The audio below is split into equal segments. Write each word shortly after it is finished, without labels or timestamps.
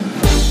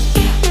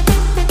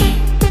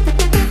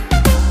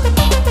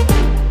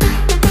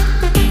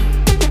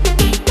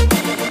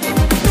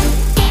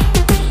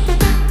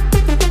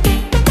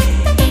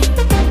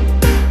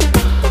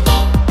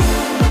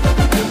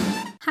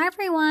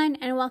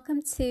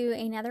welcome to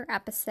another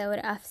episode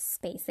of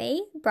Space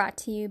A, brought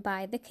to you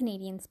by the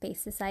Canadian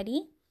Space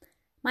Society.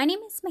 My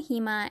name is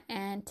Mahima,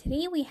 and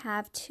today we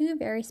have two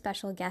very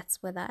special guests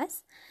with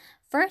us.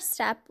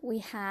 First up, we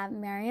have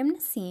Mariam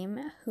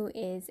Nassim, who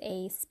is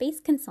a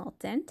space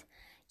consultant.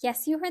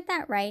 Yes, you heard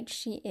that right.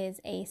 She is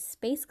a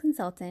space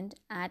consultant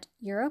at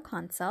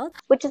Euroconsult,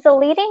 which is a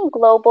leading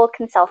global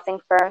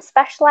consulting firm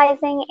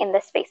specializing in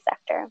the space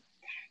sector.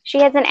 She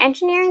has an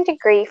engineering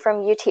degree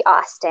from UT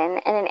Austin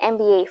and an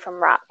MBA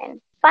from Rotman.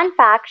 Fun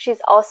fact,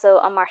 she's also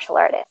a martial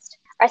artist.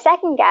 Our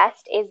second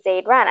guest is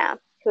Zaid Rana,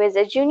 who is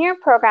a junior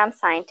program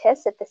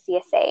scientist at the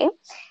CSA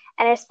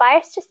and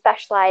aspires to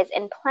specialize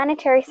in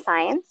planetary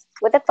science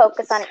with a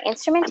focus on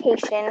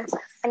instrumentation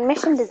and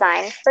mission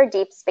design for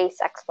deep space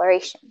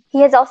exploration.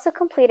 He has also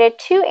completed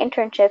 2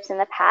 internships in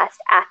the past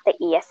at the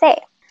ESA.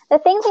 The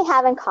things they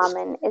have in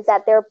common is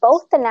that they're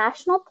both the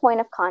national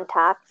point of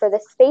contact for the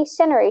Space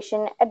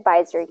Generation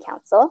Advisory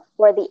Council,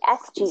 or the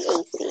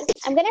SGAC.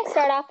 I'm going to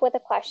start off with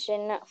a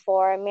question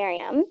for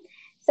Mariam.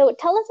 So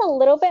tell us a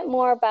little bit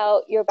more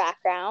about your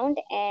background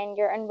and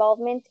your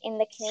involvement in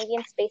the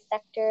Canadian space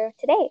sector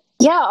today.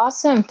 Yeah,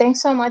 awesome. Thanks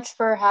so much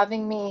for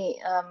having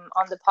me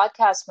on the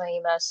podcast,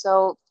 Mahima.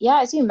 So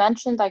as you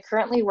mentioned, I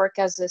currently work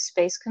as a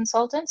space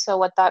consultant. So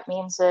what that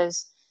means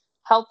is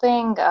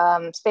helping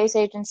space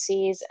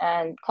agencies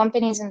and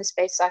companies in the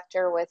space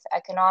sector with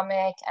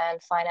economic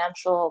and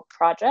financial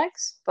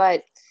projects.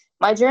 But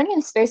my journey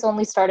in space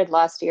only started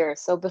last year.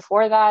 So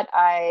before that,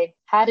 I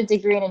had a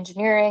degree in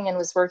engineering and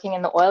was working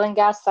in the oil and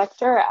gas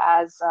sector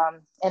as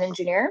an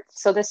engineer.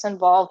 So this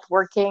involved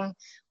working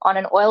on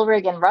an oil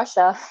rig in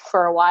Russia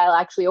for a while,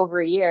 actually over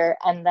a year,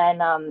 and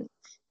then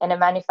in a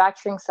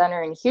manufacturing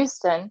center in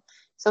Houston.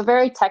 So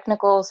very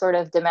technical, sort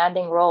of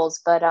demanding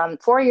roles. But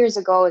 4 years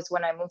ago is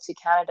when I moved to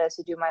Canada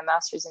to do my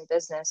master's in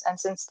business. And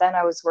since then,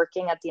 I was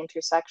working at the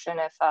intersection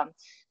of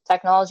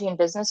technology and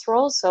business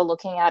roles. So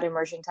looking at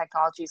emerging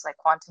technologies like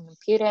quantum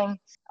computing,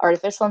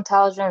 artificial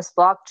intelligence,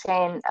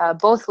 blockchain,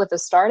 both with a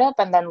startup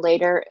and then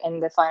later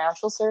in the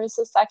financial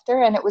services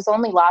sector. And it was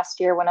only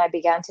last year when I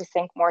began to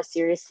think more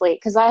seriously,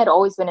 because I had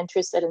always been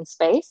interested in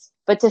space,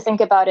 but to think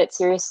about it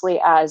seriously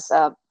as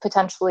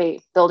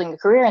potentially building a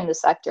career in the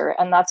sector.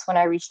 And that's when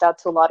I reached out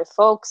to a lot of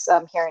folks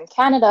here in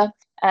Canada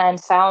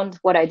and found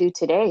what I do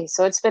today.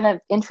 So it's been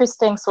an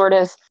interesting sort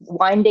of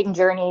winding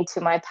journey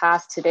to my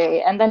path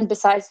today. And then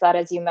besides that,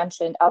 as you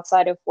mentioned,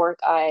 outside of work,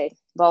 I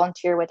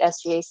volunteer with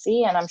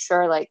SGAC, and I'm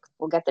sure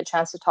we'll get the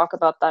chance to talk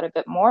about that a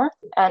bit more,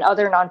 and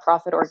other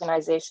nonprofit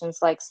organizations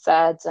like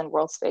SEDS and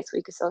World Space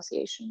Week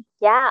Association.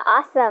 Yeah,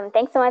 awesome.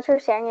 Thanks so much for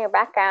sharing your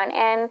background.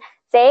 And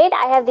Zaid,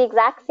 I have the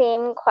exact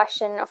same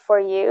question for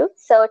you.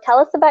 So tell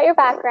us about your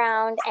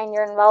background and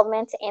your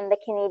involvement in the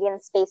Canadian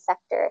space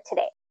sector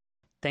today.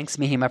 Thanks,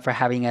 Mahima, for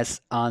having us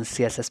on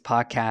CSS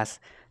Podcast.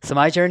 So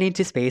my journey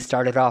into space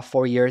started off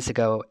 4 years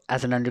ago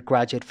as an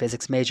undergraduate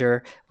physics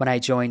major when I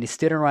joined a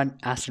student-run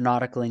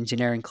astronautical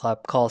engineering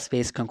club called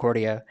Space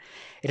Concordia.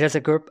 It is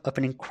a group of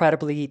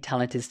incredibly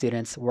talented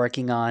students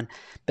working on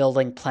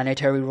building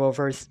planetary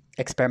rovers,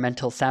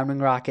 experimental sounding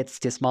rockets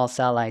to small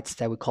satellites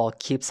that we call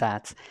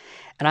CubeSats.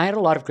 And I had a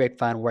lot of great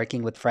fun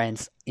working with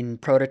friends in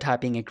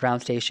prototyping a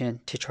ground station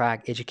to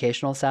track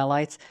educational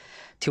satellites,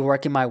 to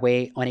working my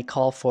way on a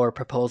call for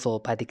proposal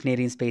by the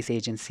Canadian Space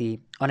Agency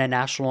on a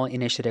national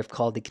initiative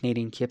called the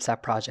Canadian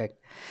CubeSat Project.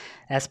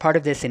 As part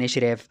of this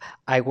initiative,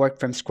 I worked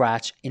from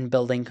scratch in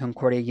building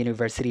Concordia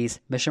University's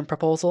mission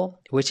proposal,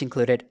 which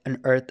included an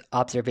Earth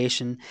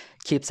observation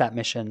CubeSat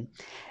mission.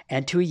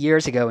 And 2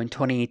 years ago in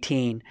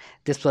 2018,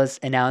 this was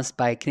announced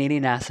by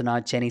Canadian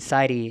astronaut Jenny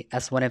Sidey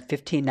as one of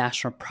 15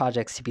 national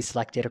projects to be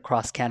selected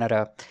across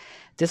Canada.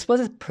 This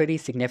was a pretty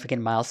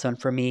significant milestone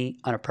for me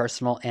on a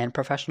personal and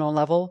professional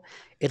level.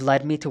 It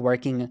led me to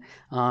working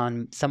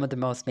on some of the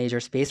most major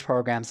space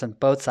programs on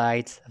both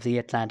sides of the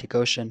Atlantic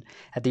Ocean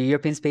at the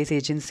European Space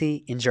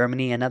Agency in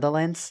Germany and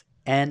Netherlands,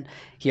 and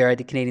here at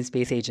the Canadian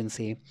Space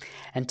Agency.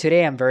 And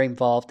today I'm very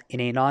involved in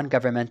a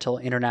non-governmental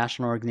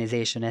international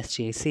organization,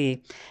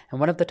 SGAC, and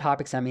one of the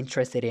topics I'm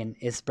interested in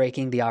is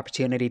breaking the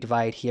opportunity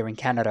divide here in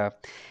Canada.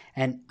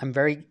 And I'm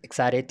very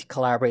excited to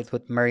collaborate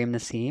with Mariam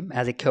Nassim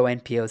as a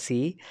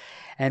co-NPOC,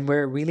 and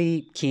we're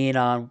really keen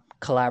on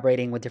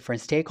collaborating with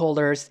different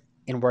stakeholders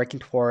and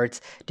working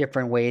towards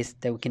different ways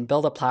that we can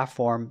build a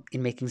platform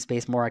in making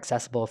space more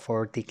accessible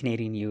for the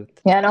Canadian youth.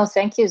 Yeah, no,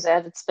 thank you,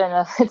 Zed. It's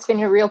been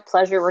a real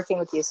pleasure working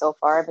with you so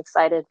far. I'm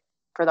excited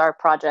for our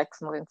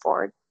projects moving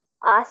forward.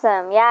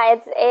 Awesome. Yeah,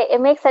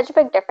 it makes such a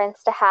big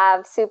difference to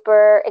have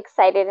super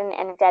excited and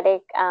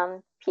energetic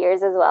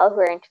peers as well who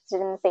are interested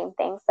in the same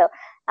thing. So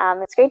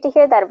it's great to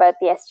hear that about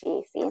the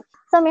SGAC.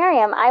 So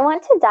Mariam, I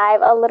want to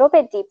dive a little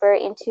bit deeper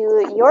into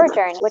your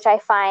journey, which I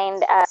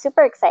find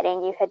super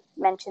exciting. You had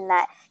mentioned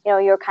that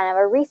you're kind of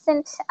a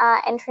recent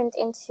entrant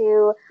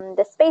into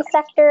the space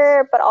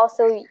sector, but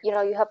also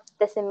you have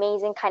this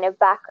amazing kind of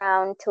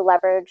background to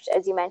leverage,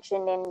 as you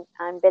mentioned,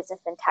 in business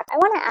and tech. I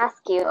want to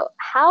ask you,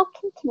 how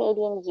can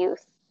Canadian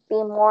youth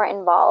be more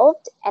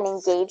involved and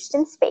engaged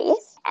in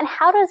space? And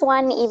how does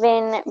one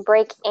even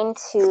break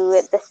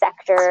into the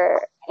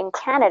sector in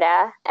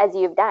Canada as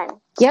you've done?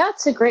 Yeah,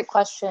 it's a great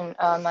question,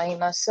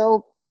 Mahima.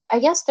 So I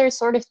guess there's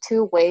sort of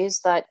two ways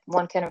that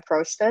one can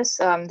approach this.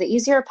 The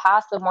easier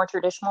path, the more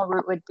traditional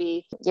route would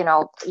be,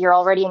 you're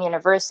already in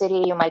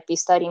university, you might be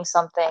studying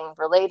something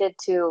related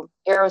to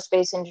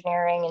aerospace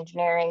engineering,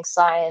 engineering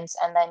science,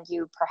 and then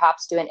you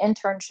perhaps do an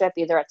internship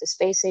either at the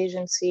space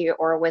agency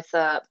or with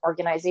an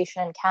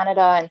organization in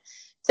Canada. And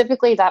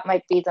typically that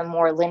might be the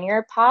more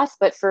linear path.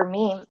 But for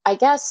me, I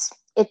guess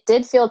it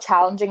did feel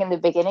challenging in the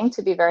beginning,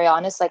 to be very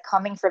honest, like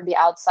coming from the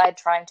outside,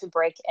 trying to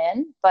break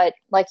in. But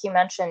like you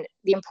mentioned,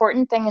 the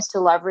important thing is to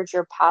leverage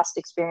your past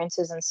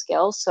experiences and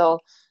skills. So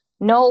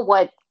know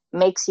what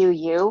makes you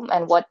you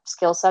and what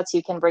skill sets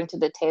you can bring to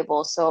the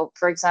table. So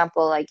for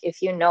example, like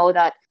if you know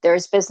that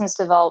there's business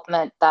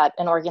development that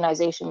an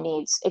organization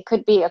needs, it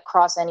could be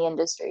across any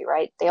industry,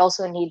 right? They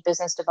also need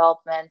business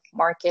development,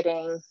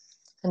 marketing,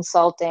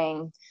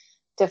 consulting,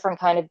 different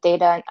kind of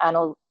data and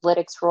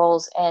analytics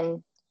roles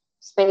in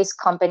space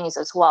companies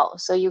as well.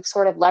 So you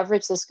sort of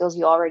leverage the skills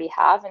you already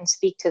have and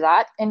speak to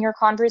that in your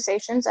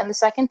conversations. And the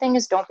second thing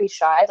is don't be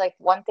shy. Like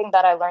one thing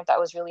that I learned that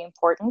was really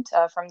important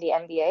from the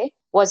MBA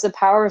was the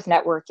power of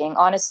networking.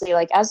 Honestly,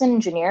 like as an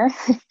engineer,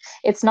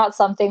 it's not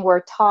something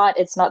we're taught.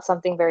 It's not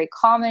something very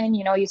common.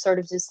 You sort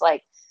of just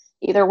like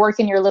either work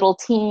in your little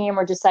team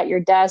or just at your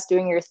desk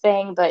doing your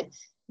thing. But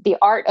the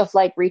art of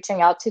like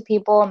reaching out to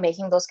people,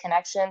 making those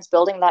connections,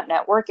 building that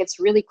network, it's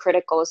really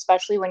critical,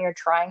 especially when you're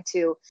trying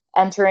to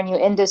enter a new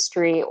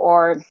industry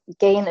or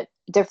gain a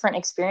different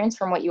experience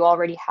from what you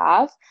already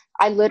have.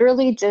 I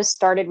literally just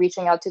started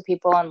reaching out to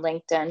people on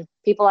LinkedIn,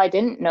 people I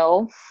didn't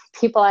know,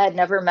 people I had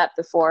never met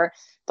before,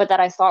 but that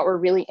I thought were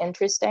really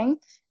interesting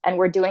and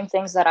were doing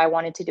things that I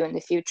wanted to do in the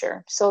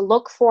future. So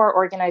look for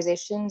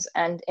organizations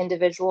and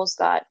individuals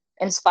that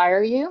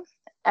inspire you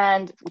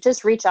and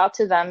just reach out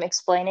to them,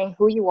 explaining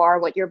who you are,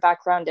 what your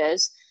background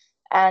is,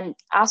 and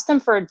ask them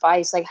for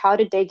advice. Like, how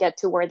did they get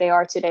to where they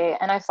are today?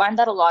 And I find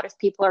that a lot of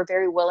people are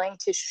very willing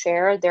to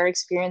share their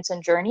experience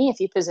and journey if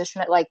you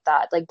position it like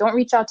that. Like, don't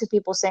reach out to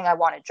people saying, I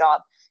want a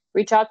job.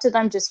 Reach out to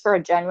them just for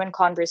a genuine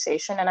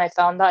conversation. And I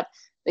found that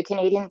the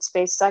Canadian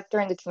space sector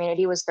and the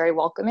community was very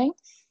welcoming.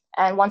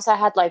 And once I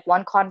had like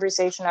one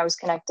conversation, I was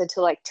connected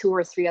to like 2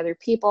 or 3 other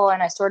people.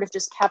 And I sort of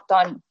just kept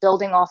on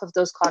building off of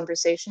those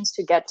conversations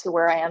to get to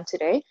where I am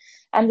today.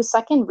 And the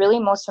second really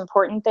most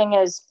important thing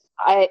is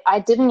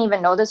I didn't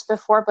even know this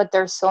before, but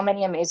there's so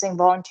many amazing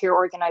volunteer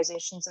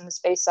organizations in the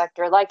space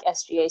sector like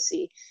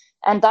SGAC.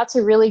 And that's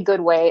a really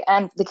good way,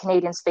 and the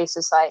Canadian Space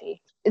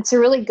Society. It's a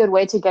really good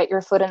way to get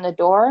your foot in the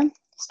door,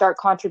 start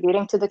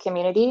contributing to the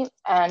community,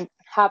 and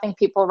having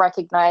people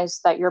recognize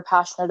that you're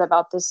passionate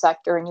about this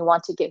sector and you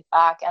want to give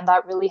back. And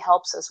that really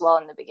helps as well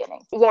in the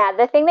beginning. Yeah,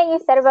 the thing that you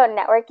said about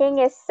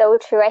networking is so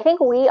true. I think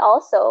we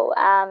also,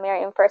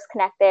 Miriam, first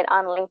connected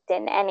on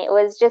LinkedIn, and it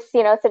was just,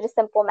 such a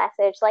simple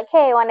message like,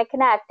 hey, I want to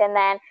connect. And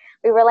then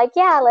we were like,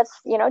 yeah, let's,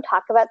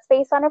 talk about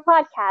space on our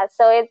podcast.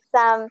 So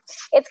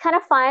it's kind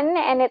of fun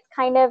and it's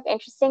kind of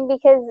interesting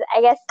because I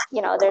guess,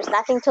 there's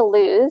nothing to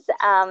lose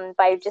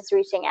by just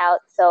reaching out.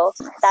 So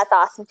that's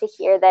awesome to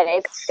hear that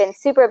it's been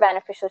super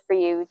beneficial for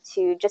you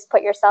to just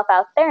put yourself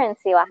out there and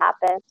see what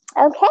happens.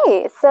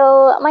 Okay,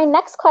 so my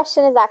next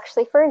question is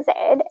actually for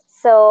Zaid.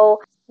 So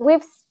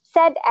we've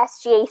said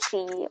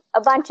SGAC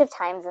a bunch of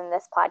times in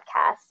this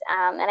podcast,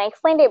 and I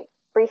explained it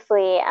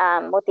briefly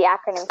what the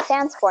acronym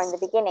stands for in the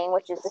beginning,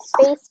 which is the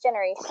Space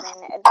Generation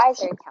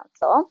Advisory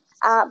Council.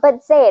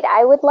 But Zaid,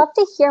 I would love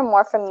to hear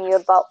more from you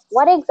about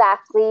what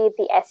exactly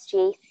the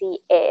SGAC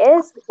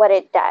is, what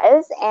it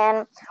does,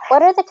 and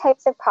what are the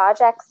types of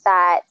projects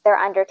that they're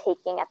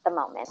undertaking at the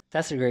moment?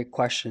 That's a great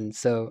question.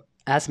 So,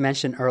 as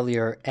mentioned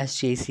earlier,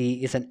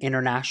 SGAC is an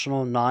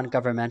international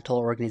non-governmental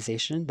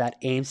organization that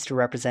aims to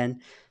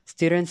represent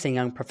students and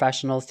young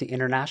professionals to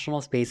international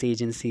space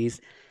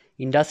agencies,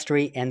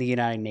 industry, and the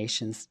United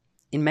Nations.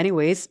 In many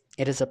ways,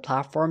 it is a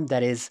platform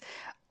that is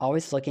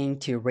always looking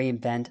to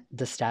reinvent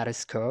the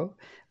status quo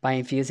by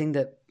infusing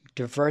the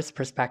diverse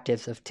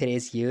perspectives of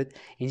today's youth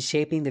in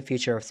shaping the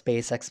future of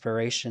space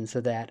exploration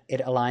so that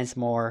it aligns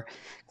more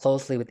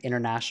closely with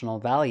international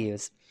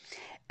values.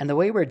 And the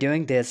way we're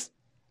doing this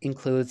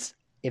includes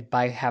it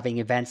by having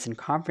events and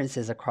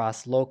conferences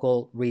across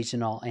local,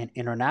 regional, and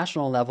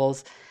international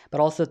levels,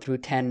 but also through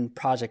 10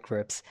 project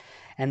groups.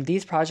 And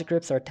these project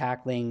groups are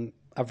tackling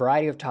a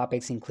variety of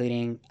topics,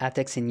 including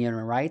ethics and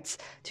human rights,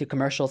 to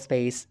commercial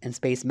space and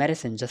space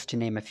medicine, just to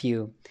name a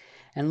few.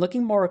 And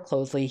looking more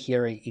closely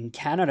here in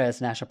Canada as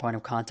national point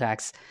of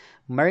contacts,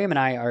 Miriam and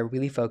I are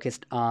really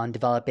focused on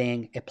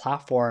developing a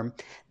platform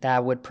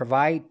that would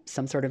provide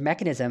some sort of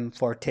mechanism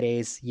for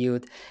today's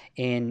youth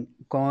in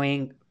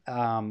going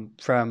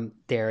from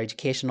their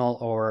educational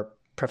or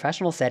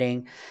professional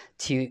setting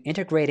to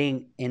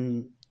integrating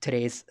in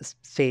today's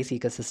space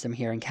ecosystem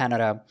here in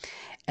Canada,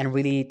 and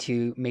really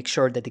to make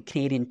sure that the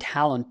Canadian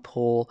talent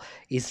pool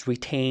is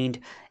retained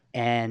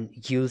and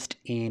used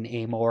in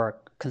a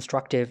more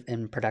constructive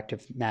and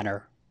productive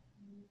manner.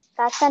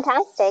 That's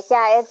fantastic.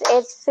 Yeah,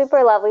 it's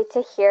super lovely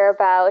to hear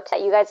about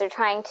you guys are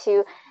trying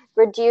to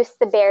reduce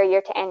the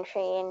barrier to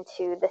entry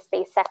into the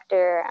space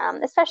sector,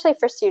 especially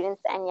for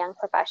students and young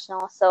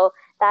professionals. So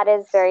that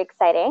is very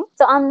exciting.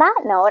 So on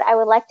that note, I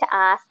would like to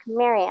ask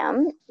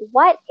Miriam,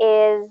 what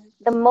is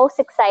the most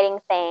exciting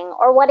thing,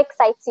 or what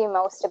excites you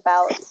most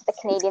about the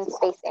Canadian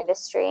space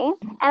industry?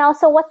 And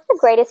also, what's the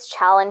greatest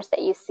challenge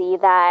that you see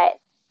that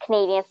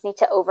Canadians need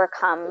to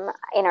overcome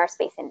in our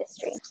space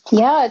industry?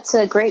 Yeah, it's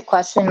a great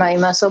question,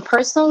 Maima. So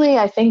personally,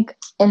 I think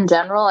in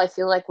general, I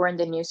feel like we're in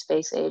the new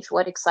space age.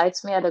 What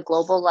excites me at a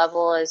global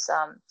level is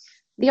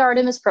the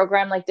Artemis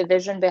program, like the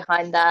vision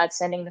behind that,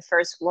 sending the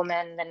first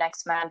woman, the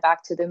next man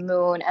back to the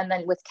moon. And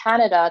then with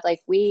Canada,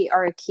 like we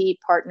are a key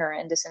partner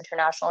in this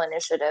international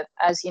initiative.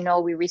 As you know,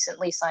 we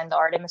recently signed the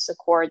Artemis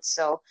Accords.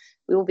 So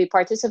we will be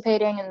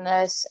participating in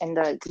this in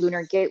the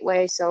Lunar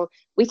Gateway. So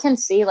we can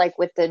see like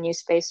with the new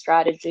space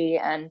strategy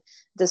and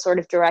the sort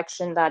of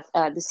direction that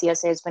the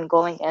CSA has been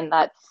going in,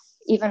 that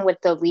even with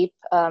the LEAP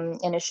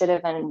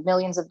initiative and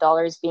millions of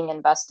dollars being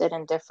invested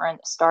in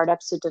different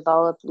startups to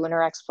develop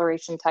lunar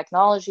exploration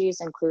technologies,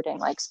 including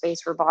like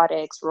space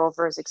robotics,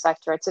 rovers,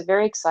 etc., it's a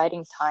very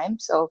exciting time.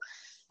 So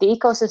the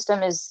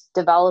ecosystem is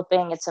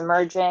developing, it's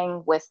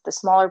emerging with the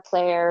smaller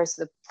players,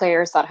 the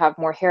players that have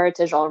more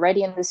heritage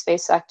already in the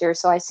space sector.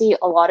 So I see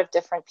a lot of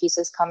different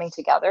pieces coming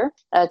together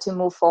to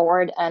move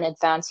forward and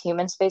advance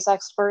human space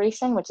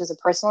exploration, which is a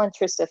personal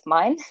interest of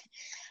mine.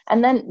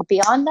 And then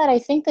beyond that, I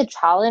think the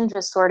challenge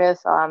is sort of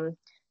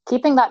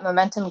keeping that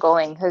momentum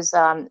going, because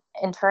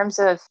in terms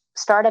of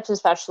startups,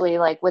 especially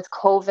like with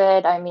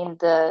COVID, I mean,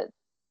 the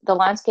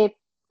landscape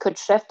could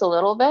shift a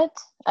little bit.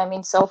 I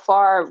mean, so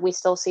far, we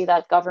still see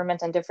that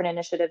government and different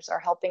initiatives are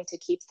helping to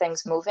keep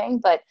things moving.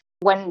 But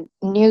when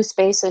new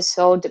space is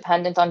so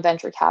dependent on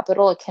venture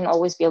capital, it can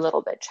always be a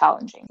little bit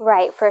challenging.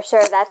 Right, for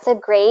sure. That's a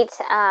great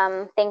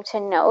thing to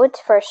note,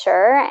 for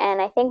sure.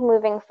 And I think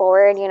moving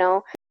forward,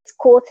 it's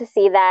cool to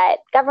see that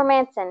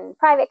governments and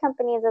private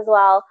companies as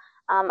well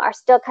are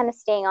still kind of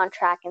staying on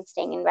track and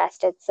staying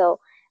invested. So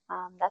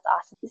that's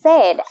awesome.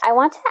 Zaid, I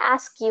want to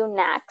ask you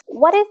next,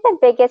 what is the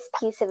biggest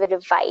piece of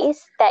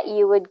advice that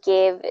you would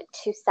give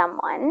to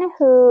someone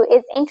who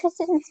is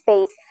interested in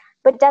space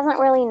but doesn't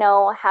really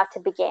know how to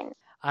begin?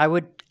 I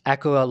would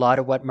echo a lot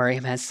of what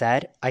Miriam has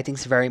said. I think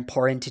it's very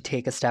important to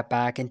take a step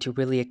back and to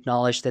really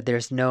acknowledge that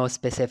there's no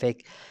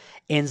specific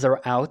ins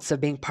or outs of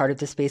being part of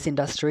the space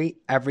industry.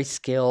 Every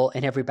skill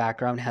and every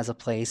background has a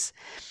place.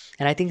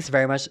 And I think it's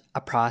very much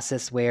a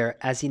process where,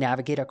 as you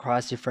navigate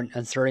across different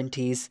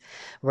uncertainties,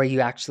 where you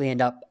actually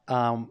end up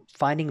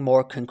finding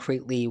more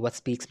concretely what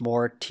speaks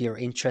more to your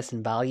interests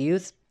and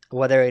values,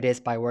 whether it is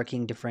by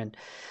working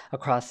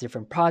across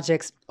different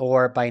projects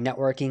or by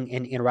networking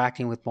and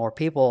interacting with more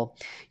people,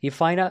 you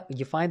find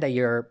that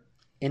your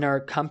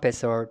inner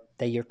compass, or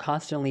that you're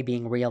constantly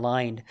being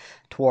realigned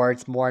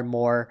towards more and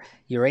more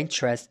your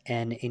interest,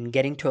 and in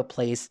getting to a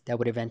place that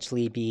would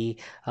eventually be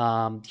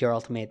your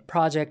ultimate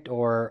project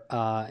or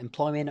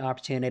employment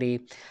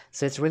opportunity.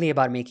 So it's really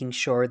about making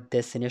sure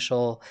this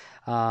initial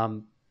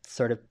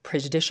sort of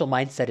prejudicial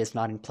mindset is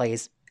not in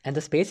place. And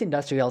the space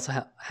industry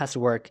also has to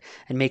work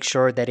and make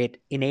sure that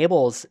it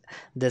enables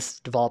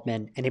this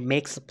development and it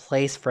makes a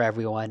place for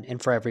everyone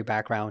and for every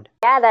background.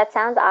 Yeah, that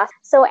sounds awesome.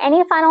 So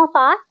any final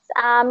thoughts?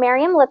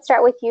 Miriam, let's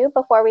start with you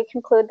before we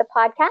conclude the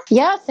podcast.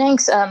 Yeah,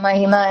 thanks,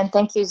 Mahima, and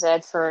thank you,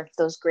 Zed, for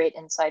those great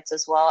insights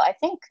as well. I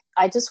think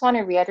I just want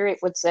to reiterate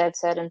what Zed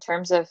said in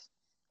terms of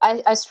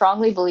I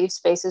strongly believe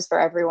space is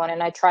for everyone,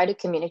 and I try to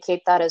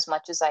communicate that as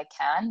much as I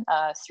can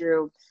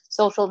through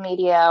social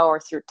media or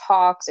through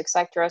talks,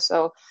 etc.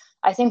 So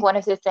I think one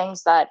of the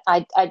things that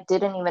I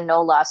didn't even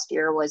know last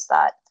year was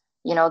that,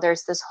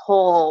 there's this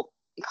whole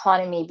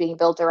economy being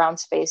built around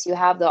space. You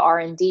have the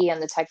R&D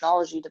and the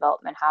technology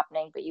development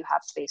happening, but you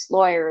have space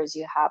lawyers,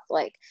 you have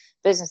like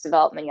business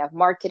development, you have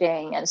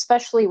marketing, and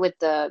especially with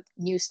the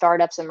new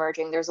startups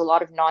emerging, there's a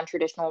lot of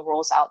non-traditional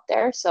roles out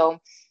there. So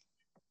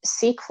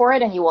seek for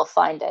it and you will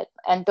find it.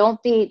 And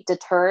don't be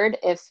deterred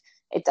if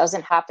it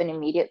doesn't happen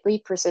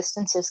immediately.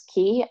 Persistence is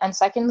key. And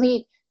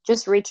secondly,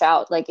 just reach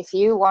out. Like if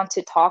you want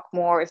to talk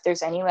more, if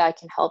there's any way I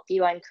can help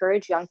you, I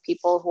encourage young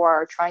people who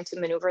are trying to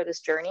maneuver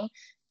this journey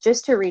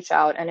just to reach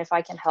out. And if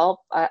I can help,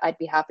 I'd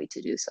be happy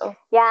to do so.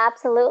 Yeah,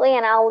 absolutely.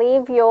 And I'll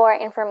leave your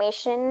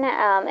information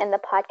in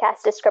the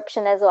podcast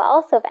description as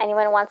well. So if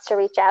anyone wants to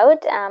reach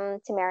out to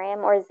Miriam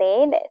or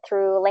Zaid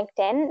through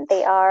LinkedIn,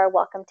 they are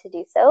welcome to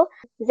do so.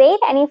 Zaid,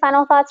 any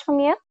final thoughts from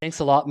you? Thanks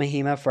a lot,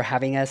 Mahima, for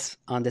having us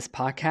on this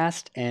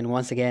podcast. And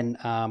once again,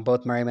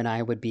 both Miriam and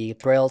I would be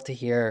thrilled to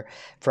hear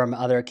from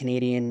other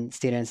Canadian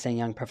students and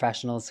young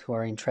professionals who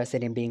are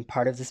interested in being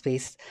part of the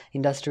space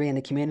industry and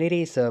the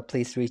community. So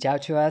please reach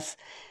out to us.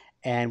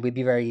 And we'd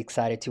be very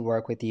excited to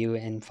work with you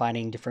in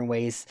finding different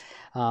ways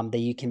that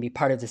you can be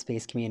part of the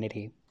space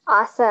community.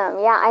 Awesome.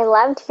 Yeah, I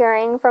loved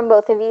hearing from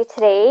both of you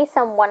today.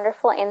 Some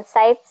wonderful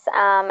insights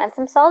and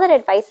some solid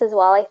advice as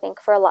well, I think,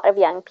 for a lot of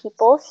young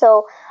people.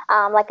 So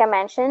like I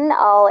mentioned,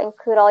 I'll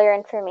include all your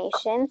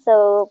information.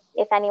 So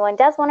if anyone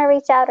does want to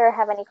reach out or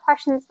have any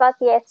questions about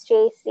the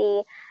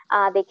SJC,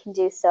 they can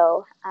do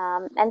so.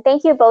 And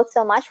thank you both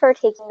so much for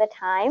taking the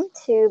time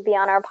to be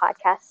on our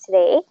podcast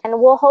today. And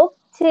we'll hope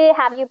to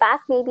have you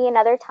back maybe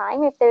another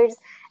time. If there's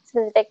a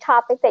specific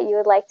topic that you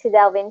would like to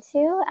delve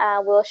into,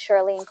 we'll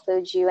surely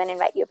include you and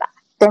invite you back.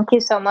 Thank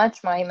you so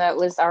much, Mahima. It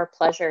was our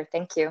pleasure.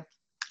 Thank you.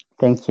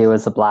 Thank you. It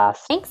was a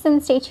blast. Thanks,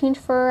 and stay tuned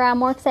for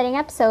more exciting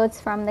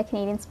episodes from the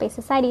Canadian Space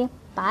Society.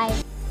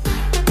 Bye.